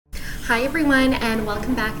Hi everyone, and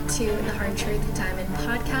welcome back to the Hard Truth Diamond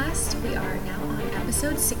podcast. We are now on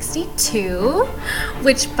episode 62,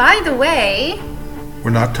 which, by the way... We're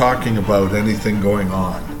not talking about anything going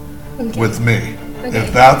on with me. Okay.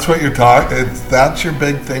 If that's what you're talking, if that's your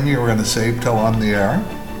big thing you were going to save till on the air.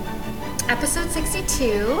 Episode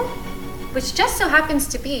 62, which just so happens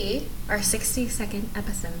to be our 62nd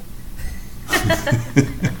episode.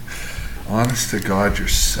 Honest to God, you're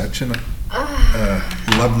such a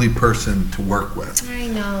lovely person to work with. I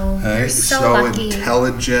know. Hey? You're so lucky.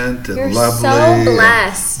 Intelligent and You're lovely. so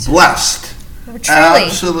blessed. Blessed. Truly.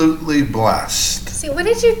 Absolutely blessed. See, what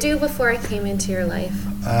did you do before I came into your life?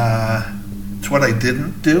 It's what I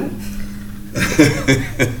didn't do.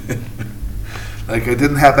 Like, I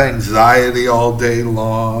didn't have anxiety all day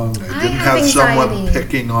long. I didn't have someone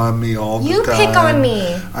picking on me all the time. You pick on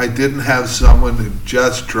me. I didn't have someone who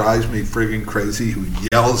just drives me friggin' crazy, who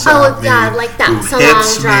yells at me. Oh, yeah, like that who salon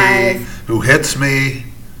hits drive. me, who hits me.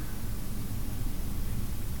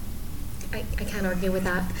 I can't argue with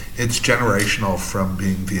that. It's generational from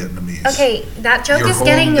being Vietnamese. Okay, that joke Your is whole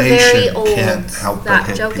getting very nation old. can't help but That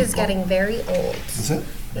hit joke is people. getting very old. Is it?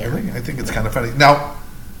 Yeah. Really? I think it's kind of funny. Now,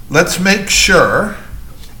 let's make sure.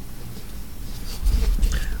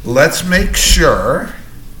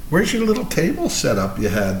 Where's your little table set up you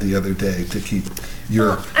had the other day to keep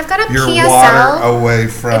your I've got a your PSL. water away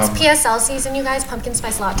from? It's PSL season, you guys, pumpkin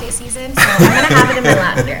spice latte season. So I'm gonna have it in my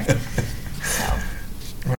lap here. So,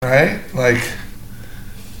 Right? Like,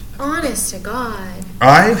 honest to God.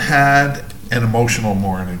 I've had an emotional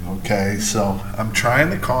morning, okay? So I'm trying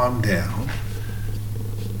to calm down.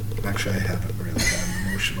 Actually, I haven't really had an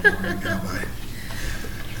emotional morning, have I?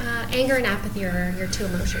 Anger and apathy are your two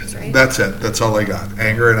emotions, right? That's it. That's all I got.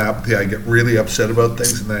 Anger and apathy. I get really upset about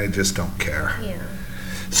things and then I just don't care. Yeah.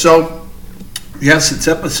 So, yes, it's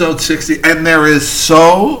episode 60, and there is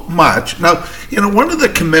so much. Now, one of the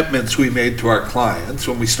commitments we made to our clients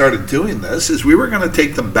when we started doing this is we were going to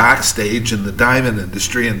take them backstage in the diamond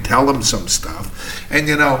industry and tell them some stuff. And,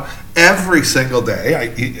 every single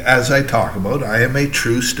day, as I talk about, I am a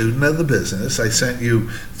true student of the business. I sent you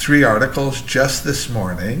 3 articles just this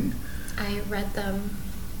morning. I read them.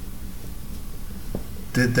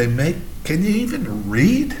 Can you even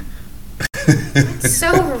read?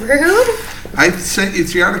 So rude. I sent you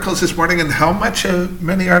 3 articles this morning, and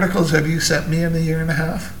many articles have you sent me in a year and a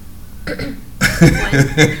half?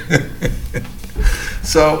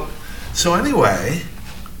 So anyway,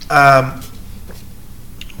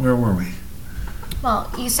 where were we?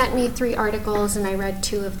 Well, you sent me 3 articles, and I read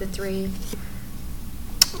 2 of the 3.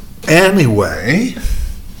 Anyway,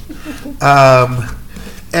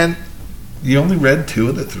 and you only read 2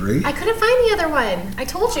 of the 3? I couldn't find the other one. I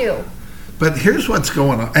told you. But here's what's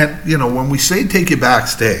going on. And, when we say take you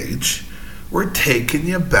backstage, we're taking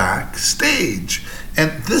you backstage.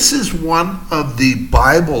 And this is one of the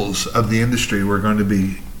Bibles of the industry we're going to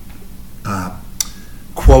be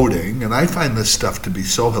quoting. And I find this stuff to be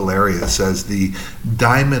so hilarious as the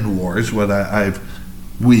Diamond Wars, what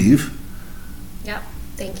we've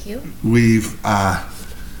Thank you. We've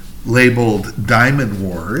labeled Diamond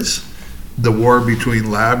Wars, the war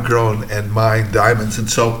between lab-grown and mined diamonds. And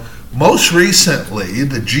so most recently,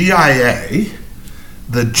 the GIA,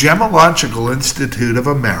 the Geological Institute of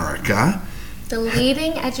America, the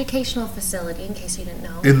leading educational facility, in case you didn't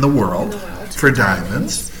know, in the world for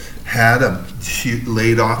diamonds, had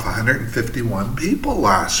laid off 151 people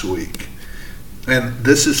last week. And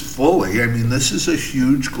this is this is a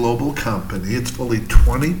huge global company. It's fully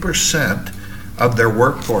 20% of their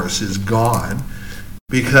workforce is gone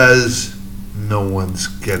because no one's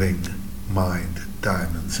getting mined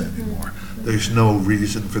diamonds anymore. There's no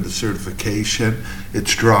reason for the certification.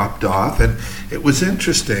 It's dropped off. And it was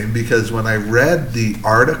interesting because when I read the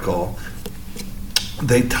article,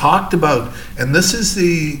 they talked about, and this is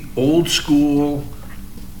the old school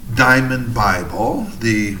Diamond Bible,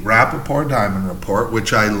 the Rappaport Diamond Report,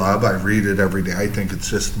 which I love. I read it every day. I think it's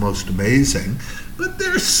just the most amazing. But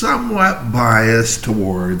they're somewhat biased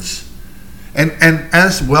towards, and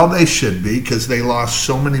as well they should be, because they lost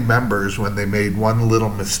so many members when they made one little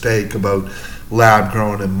mistake about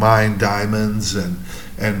lab-grown and mined diamonds, and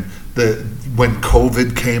when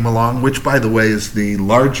COVID came along, which, by the way, is the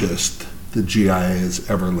largest the GIA has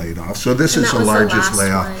ever laid off. So this is the largest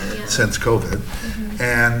layoff since COVID. Mm-hmm.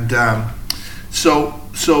 And so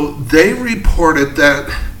they reported that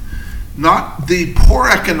not the poor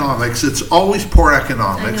economics, it's always poor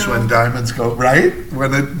economics when diamonds go, right?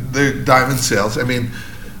 When the diamond sales. I mean,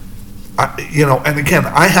 and again,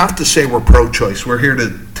 I have to say we're pro-choice. We're here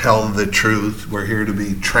to tell the truth. We're here to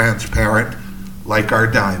be transparent like our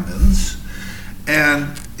diamonds.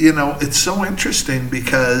 And, it's so interesting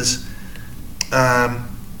because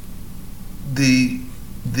the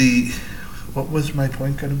what was my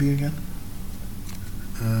point going to be again?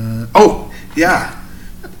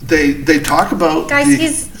 They talk about guys.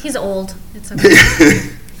 He's old. It's okay.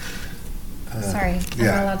 Sorry, I'm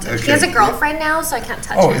not allowed to. Okay. He has a girlfriend now, so I can't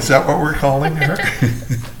touch him. Oh, is that what we're calling her?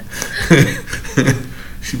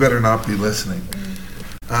 She better not be listening.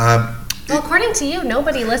 Well, according to you,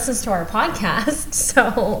 nobody listens to our podcast,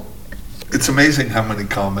 so... It's amazing how many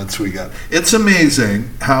comments we got. It's amazing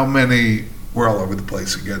how many... We're all over the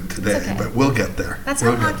place again today, but we'll get there. That's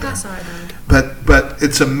how podcasts are, though. But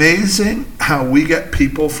it's amazing how we get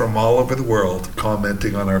people from all over the world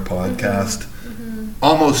commenting on our podcast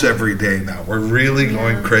almost every day now. We're really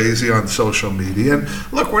going crazy on social media. And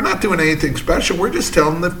look, we're not doing anything special. We're just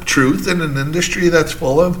telling the truth in an industry that's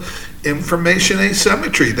full of information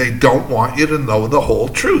asymmetry. They don't want you to know the whole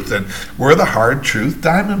truth. And we're the Hard Truth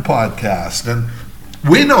Diamond Podcast. And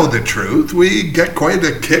we know the truth. We get quite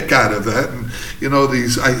a kick out of it. And,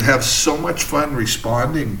 I have so much fun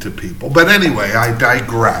responding to people. But anyway, I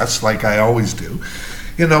digress like I always do.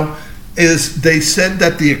 Is they said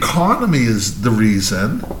that the economy is the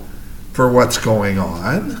reason for what's going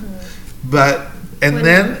on.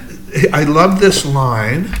 Then I love this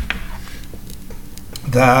line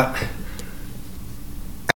that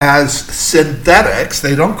as synthetics,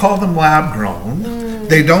 they don't call them lab grown.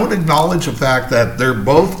 They don't acknowledge the fact that they're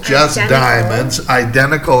both just diamonds,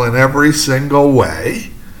 identical in every single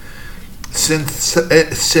way.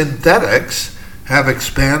 Synthetics have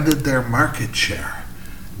expanded their market share.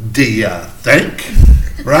 Do you think?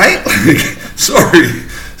 Right?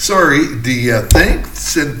 Sorry. Do you think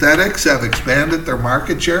synthetics have expanded their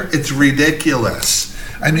market share? It's ridiculous.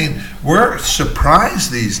 I mean, we're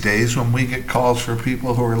surprised these days when we get calls for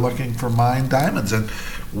people who are looking for mined diamonds, and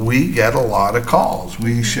we get a lot of calls.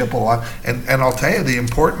 We ship a lot. And I'll tell you, the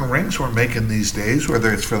important rings we're making these days,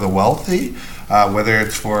 whether it's for the wealthy, whether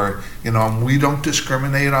it's for, we don't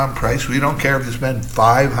discriminate on price. We don't care if it's been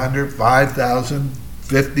 500, 5,000,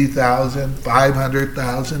 50,000,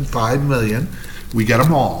 500,000, 5 million. We get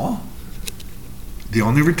them all. The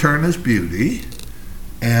only return is beauty.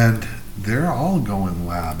 And they're all going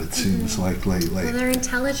lab, it seems like lately. Well, they're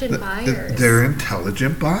intelligent buyers. They're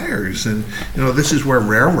intelligent buyers. And, this is where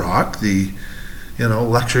Rare Rock, the,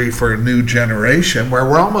 luxury for a new generation, where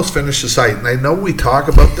we're almost finished the site. And I know we talk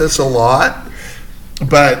about this a lot,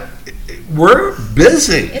 but we're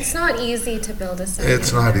busy. It's not easy to build a site.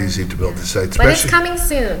 It's not easy to build a site. But it's coming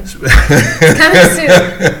soon. It's coming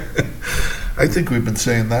soon. I think we've been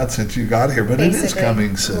saying that since you got here, but it is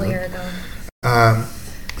coming soon. A year ago.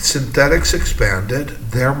 Synthetics expanded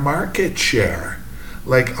their market share.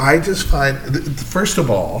 Like, I just find, first of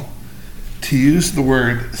all, to use the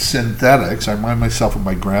word synthetics, I remind myself of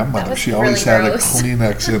my grandmother. She always had a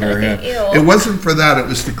Kleenex in her hand. It wasn't for that. It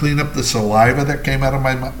was to clean up the saliva that came out of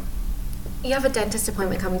my mouth. You have a dentist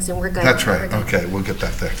appointment coming soon. We're good. That's right. Okay, we'll get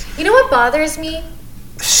that fixed. You know what bothers me?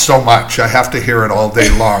 So much. I have to hear it all day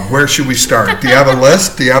long. Where should we start? Do you have a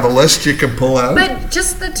list? Do you have a list you can pull out? But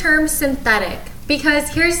just the term synthetic. Because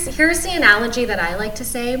here's the analogy that I like to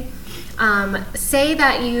say. Say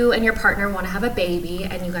that you and your partner want to have a baby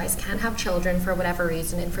and you guys can't have children for whatever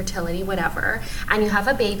reason, infertility, whatever, and you have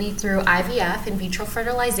a baby through IVF, in vitro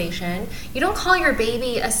fertilization. You don't call your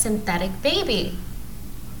baby a synthetic baby.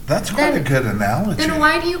 That's quite a good analogy. Then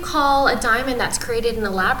why do you call a diamond that's created in a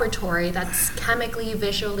laboratory, that's chemically,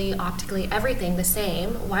 visually, optically, everything the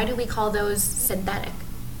same, why do we call those synthetic?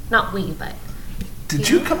 Not we, but... Did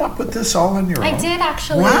you come up with this all on your own? I did,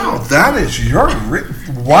 actually. Wow, that is your...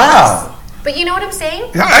 Wow. Yes. But you know what I'm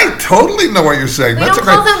saying? Yeah, I totally know what you're saying. We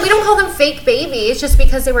don't call them fake babies just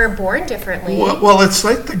because they were born differently. Well, it's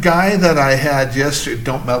like the guy that I had yesterday.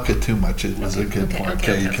 Don't milk it too much. It was a good point.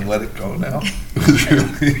 Okay, you can let it go now. It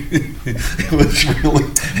was really.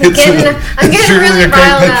 I'm getting really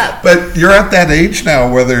riled up. But you're at that age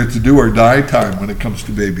now, whether it's do or die time when it comes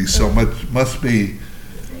to babies. So much must be.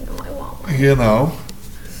 I know I won't.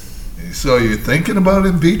 So you're thinking about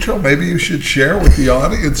in vitro? Maybe you should share with the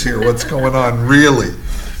audience here what's going on really,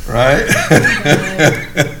 right?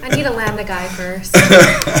 I need to land a guy first.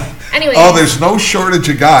 Anyway. Oh, there's no shortage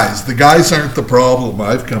of guys. The guys aren't the problem.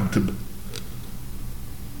 I've come to...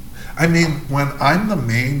 I mean, when I'm the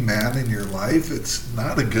main man in your life, it's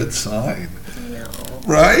not a good sign. No.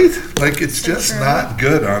 Right? Like, it's just not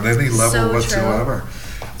good on any level whatsoever.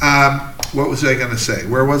 What was I going to say?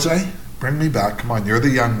 Where was I? Bring me back. Come on, you're the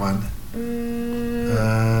young one.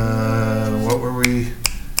 What were we?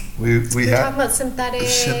 We had talking about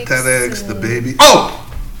synthetics. The baby.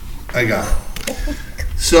 Oh, I got it.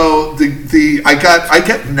 So I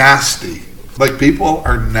get nasty. Like, people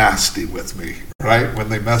are nasty with me, right, when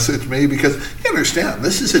they message me, because you understand,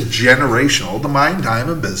 this is a generational, the mine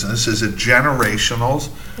diamond business is a generational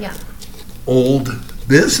old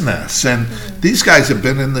business. And these guys have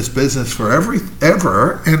been in this business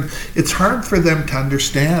forever, and it's hard for them to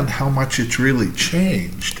understand how much it's really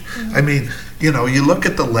changed. I mean, you look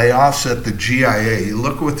at the layoffs at the GIA, you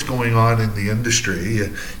look what's going on in the industry,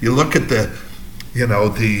 you look at the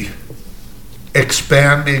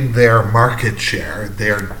expanding their market share,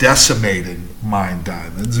 they're decimating mine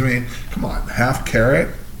diamonds. I mean, come on, 1/2 carat,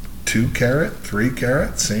 2 carat, 3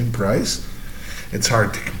 carat, same price. It's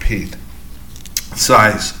hard to compete.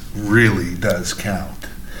 Size really does count.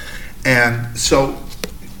 And so,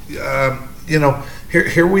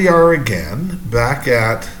 here we are again, back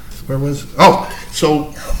at,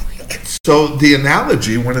 so the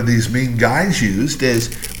analogy one of these mean guys used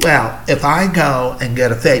is, well, if I go and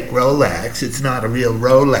get a fake Rolex, it's not a real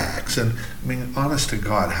Rolex. And I mean, honest to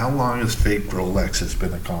God, how long has fake Rolex has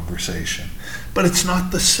been a conversation? But it's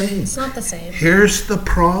not the same. It's not the same. Here's the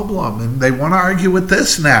problem, and they want to argue with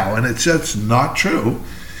this now, and it's just not true,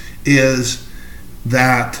 is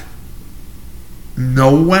that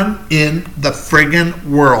no one in the friggin'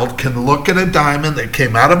 world can look at a diamond that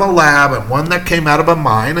came out of a lab and one that came out of a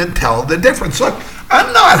mine and tell the difference. Look,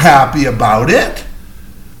 I'm not happy about it.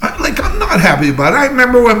 I'm not happy about it. I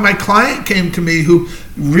remember when my client came to me, who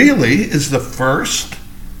really is the first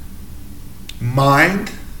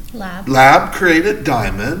mined lab created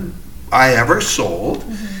diamond I ever sold.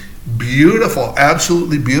 Beautiful,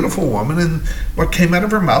 absolutely beautiful woman, and what came out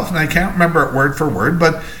of her mouth, and I can't remember it word for word,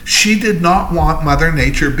 but she did not want Mother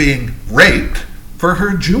Nature being raped for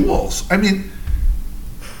her jewels. I mean,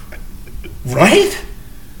 right?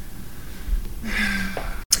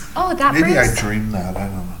 Oh, that maybe brings... I dreamed that, I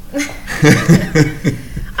don't know.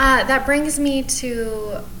 That brings me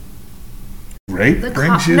to... Rape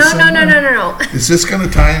brings you No. Is this going to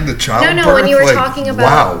tie into childbirth? No, when you were talking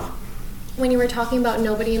about... Wow. When you were talking about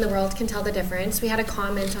nobody in the world can tell the difference, we had a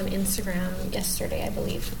comment on Instagram yesterday, I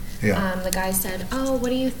believe. Yeah. The guy said, what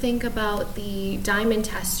do you think about the diamond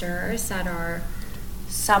testers that are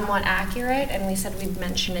somewhat accurate? And we said we'd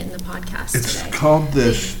mention it in the podcast today. It's called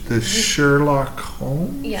the Sherlock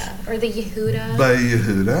Holmes? Yeah, or the Yehuda. By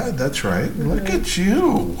Yehuda, that's right. Look at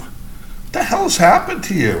you. What the hell's happened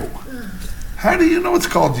to you? How do you know it's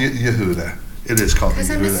called Yehuda? It is called the Yehuda.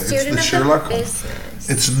 Because I'm a student it's the Sherlock of the business.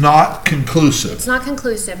 It's not conclusive. It's not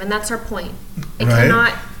conclusive, and that's our point. It Right.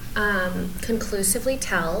 cannot conclusively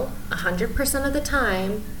tell 100% of the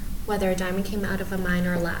time whether a diamond came out of a mine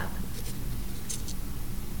or a lab.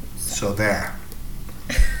 So there.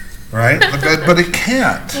 Right? But it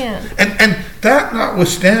can't. Yeah. And that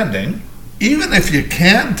notwithstanding, even if you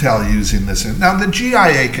can tell using this, now the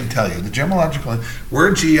GIA can tell you, the Geological, we're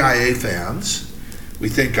GIA fans. We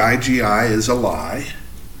think IGI is a lie.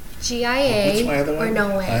 GIA or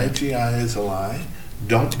no way. IGI is a lie.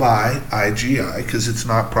 Don't buy IGI because it's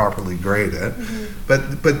not properly graded.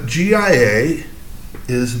 But GIA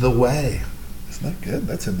is the way. Isn't that good?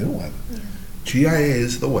 That's a new one. Yeah. GIA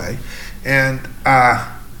is the way. And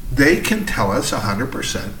they can tell us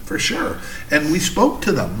 100% for sure. And we spoke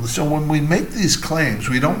to them. So when we make these claims,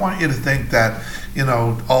 we don't want you to think that,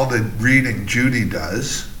 all the reading Judy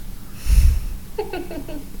does.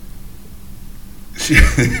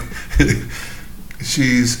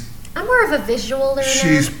 She's I'm more of a visual learner.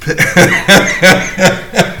 She's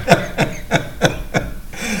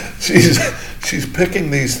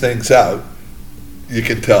picking these things out. You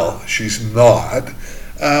can tell she's not.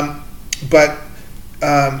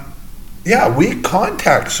 Yeah, we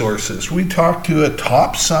contact sources. We talk to a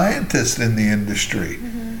top scientist in the industry.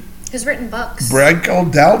 He's written books.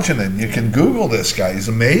 Becawuse. You can Google this guy. He's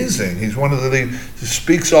amazing. He's one of he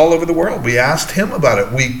speaks all over the world. We asked him about it.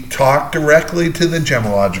 We talked directly to the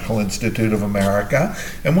Geological Institute of America,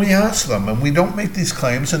 and we asked them. And we don't make these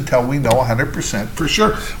claims until we know 100% for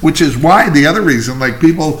sure, which is why the other reason,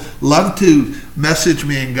 people love to message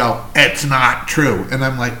me and go, it's not true. And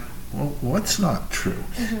I'm like, well, what's not true?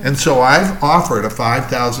 And so I've offered a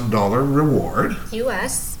 $5,000 reward.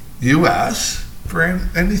 U.S. for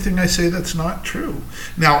anything I say that's not true.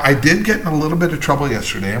 Now, I did get in a little bit of trouble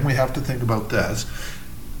yesterday, and we have to think about this.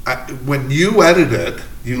 When you edited,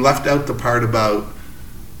 you left out the part about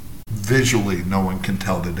visually no one can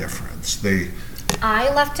tell the difference.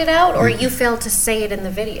 I left it out, or you failed to say it in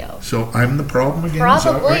the video? So I'm the problem again? Probably. Is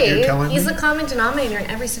that what you're telling He's me? the common denominator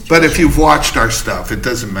in every situation. But if you've watched our stuff, it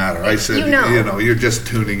doesn't matter. I said, you know. You're just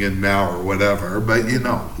tuning in now or whatever. But,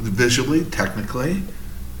 visually, technically,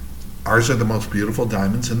 ours are the most beautiful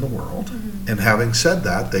diamonds in the world. Mm-hmm. And having said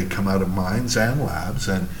that, they come out of mines and labs,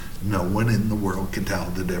 and no one in the world can tell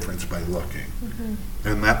the difference by looking. Mm-hmm.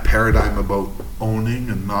 And that paradigm about owning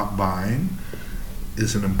and not buying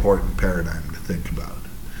is an important paradigm to think about.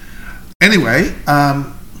 Anyway,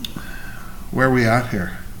 where are we at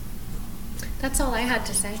here? That's all I had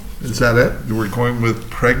to say. Is that it? We're going with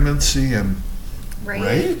pregnancy and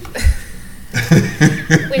rape?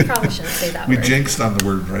 We probably shouldn't say that We word. jinxed on the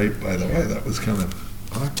word rape, by the way. That was kind of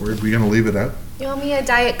awkward. We're going to leave it out? You owe me a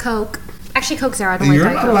Diet Coke. Actually, Coke's there. I don't like You're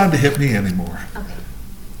Diet not Coke. allowed to hit me anymore. Okay.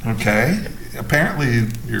 Okay? Apparently,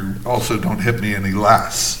 you also don't hit me any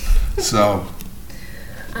less. So,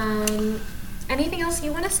 Anything else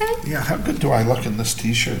you want to say? yeah, how good do I look in this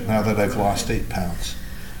t-shirt now that I've lost 8 pounds?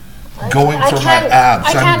 I Going for my can't- abs. I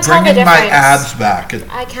I'm can't tell the bringing my difference. abs back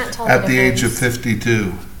I can't tell at the age of difference.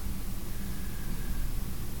 52.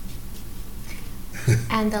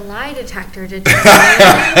 And the lie detector determined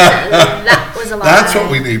that was a lie. That's what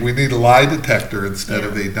we need. We need a lie detector instead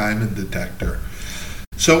of a diamond detector.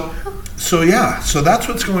 So that's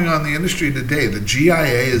what's going on in the industry today. The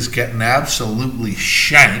GIA is getting absolutely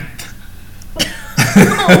shanked.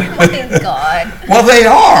 Oh my God. Well, they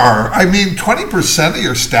are. I mean, 20% of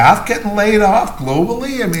your staff getting laid off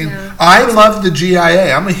globally. I mean, Yeah. I love the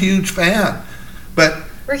GIA. I'm a huge fan. But,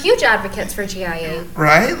 We're huge advocates for GIA.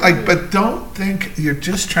 right? Like, but don't think you're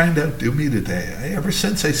just trying to outdo me today. Ever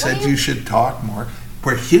since I said Well, you should talk more,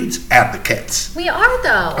 we're huge advocates. We are,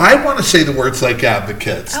 though. I want to say the words like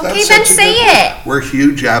advocates. Okay, That's then such a say good word. it. We're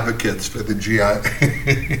huge advocates for the GIA.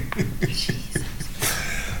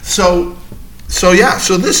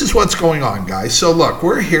 So this is what's going on, guys. So look,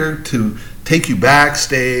 we're here to take you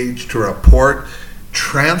backstage, to report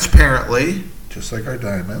transparently, just like our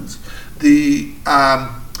diamonds, the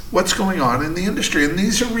what's going on in the industry. And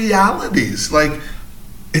these are realities. Like,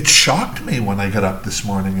 it shocked me when I got up this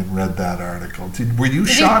morning and read that article. Were you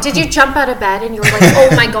shocked? Did you jump out of bed and you were like, oh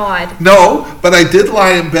my God? No, but I did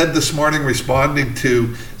lie in bed this morning responding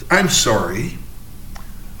to, I'm sorry,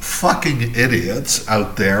 fucking idiots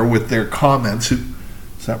out there with their comments who,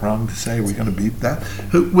 is that wrong to say? Are we going to beep that?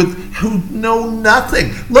 Who know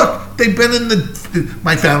nothing. Look, they've been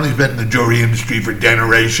my family's been in the jewelry industry for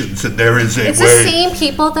generations, and there is a It's way. the same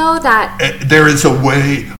people, though, that... There is a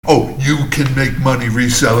way, you can make money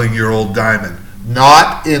reselling your old diamond.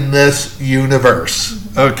 Not in this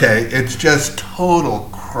universe, okay? It's just total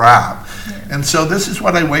crap. Yeah. And so this is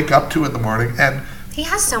what I wake up to in the morning, and He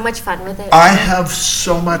has so much fun with it. I have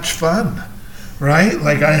so much fun, right?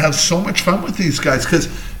 Like, I have so much fun with these guys because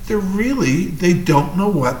they don't know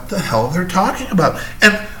what the hell they're talking about.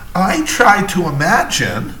 And I try to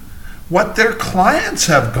imagine what their clients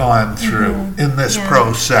have gone through in this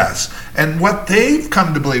process and what they've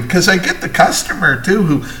come to believe. Because I get the customer too,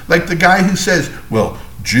 who, like the guy who says, well,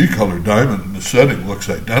 G-color diamond in the setting looks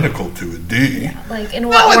identical to a D. Yeah, like, in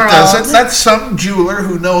what world? world? It doesn't. That's some jeweler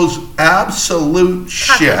who knows absolute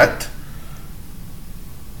shit.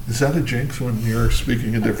 Is that a jinx when you're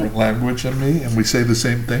speaking a different language than me and we say the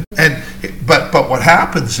same thing? But what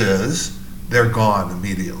happens is they're gone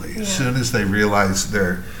immediately as soon as they realize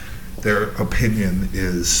their opinion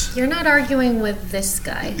is... You're not arguing with this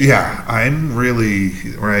guy. Yeah, I'm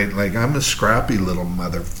really, right, like I'm a scrappy little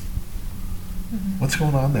mother... What's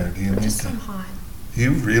going on there? Do you need Just to... I'm hot.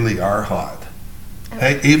 You really are hot.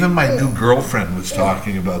 Hey, even my new girlfriend was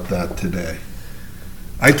talking about that today.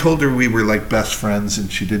 I told her we were like best friends and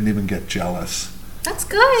she didn't even get jealous. That's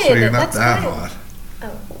good. So you're not That's that good. hot.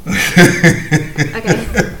 Oh. Okay.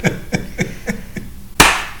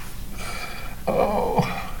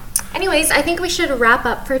 Oh. Anyways, I think we should wrap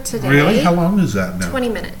up for today. Really? How long is that now? 20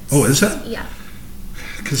 minutes. Oh, is it? Yeah.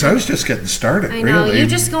 Because I was just getting started, I know. really. You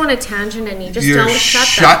just go on a tangent and you just You're don't shut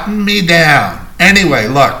shutting me down. Anyway,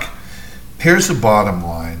 look. Here's the bottom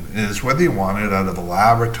line, is whether you want it out of a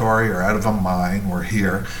laboratory or out of a mine, we're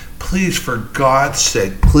here. Please, for God's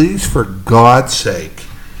sake,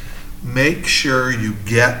 make sure you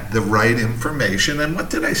get the right information. And what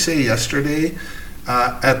did I say yesterday?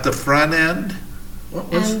 At the front end? What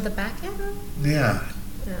was And the back end? Yeah.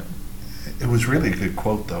 Yeah. It was really a good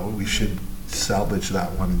quote, though. We should salvage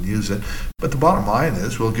that one and use it. But the bottom line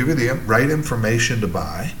is, we'll give you the right information to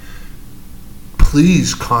buy.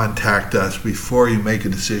 Please contact us before you make a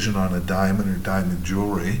decision on a diamond or diamond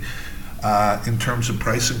jewelry in terms of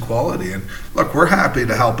price and quality. And look, we're happy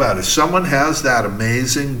to help out. If someone has that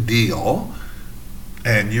amazing deal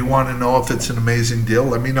and you want to know if it's an amazing deal,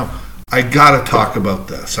 let me know. I got to talk about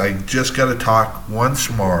this. I just got to talk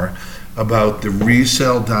once more about the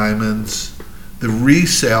resale diamonds, the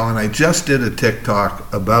resale, and I just did a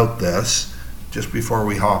TikTok about this. just before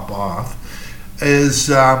we hop off, is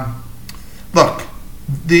look,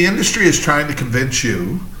 the industry is trying to convince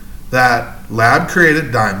you that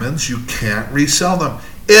lab-created diamonds, you can't resell them.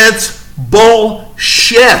 It's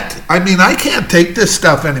bullshit. I mean, I can't take this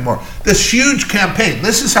stuff anymore. This huge campaign,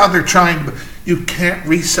 this is how they're trying to... You can't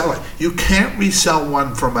resell it. You can't resell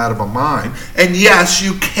one from out of a mine. And yes,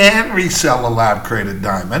 you can resell a lab-created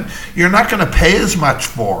diamond. You're not going to pay as much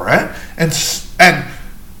for it. And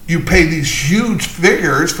you pay these huge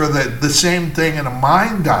figures for the same thing in a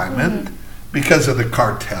mine diamond because of the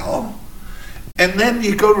cartel. And then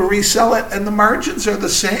you go to resell it and the margins are the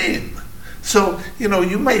same. So, you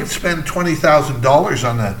might spend $20,000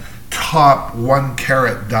 on a top 1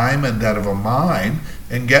 carat diamond out of a mine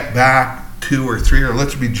and get back 2 or 3, or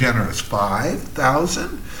let's be generous,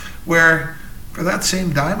 5,000, where for that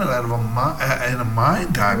same diamond out of in a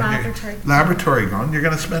mine diamond, laboratory grown, you're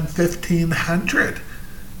going to spend $1,500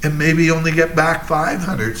 and maybe only get back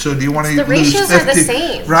 500. So do you want to lose 50? The ratios are the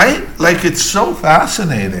same, right? Like, it's so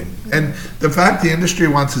fascinating. And the fact the industry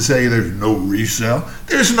wants to say there's no resale,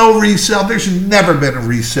 there's no resale. There's never been a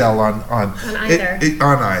resale on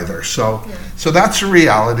either. So that's the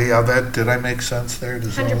reality of it. Did I make sense there?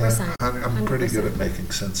 100%. I'm pretty good at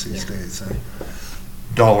making sense these days.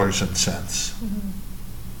 Dollars and cents.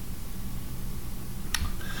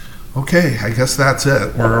 Okay, I guess that's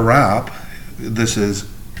it. We're a wrap. This is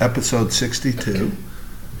episode 62.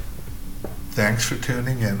 Thanks for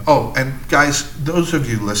tuning in. Oh, and guys, those of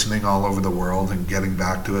you listening all over the world and getting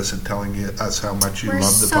back to us and telling us how much you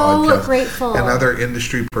love the podcast. We're so grateful. And other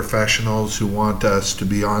industry professionals who want us to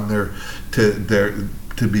be on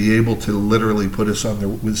to be able to literally put us on their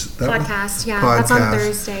podcast. That's on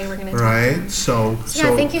Thursday. We're going to right. So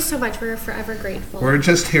thank you so much. We're forever grateful. We're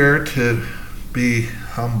just here to be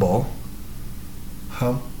humble.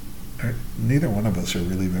 Neither one of us are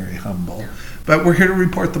really very humble. But we're here to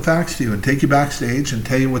report the facts to you and take you backstage and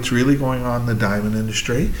tell you what's really going on in the diamond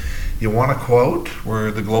industry. You want a quote? We're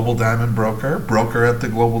the Global Diamond Broker, broker at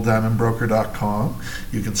theglobaldiamondbroker.com.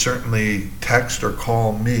 You can certainly text or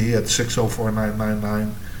call me at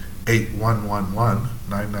 604-999-8111,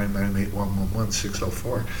 999-8111,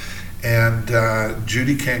 604. And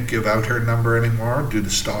Judy can't give out her number anymore due to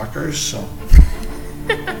stalkers, so...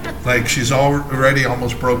 Like, she's already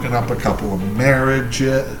almost broken up a couple of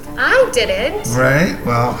marriages. I didn't. Right?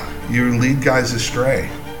 Well, you lead guys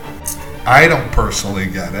astray. I don't personally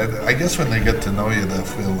get it. I guess when they get to know you, they'll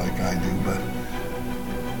feel like I do, but...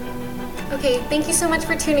 Okay, thank you so much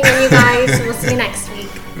for tuning in, you guys. We'll see you next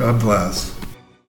week. God bless.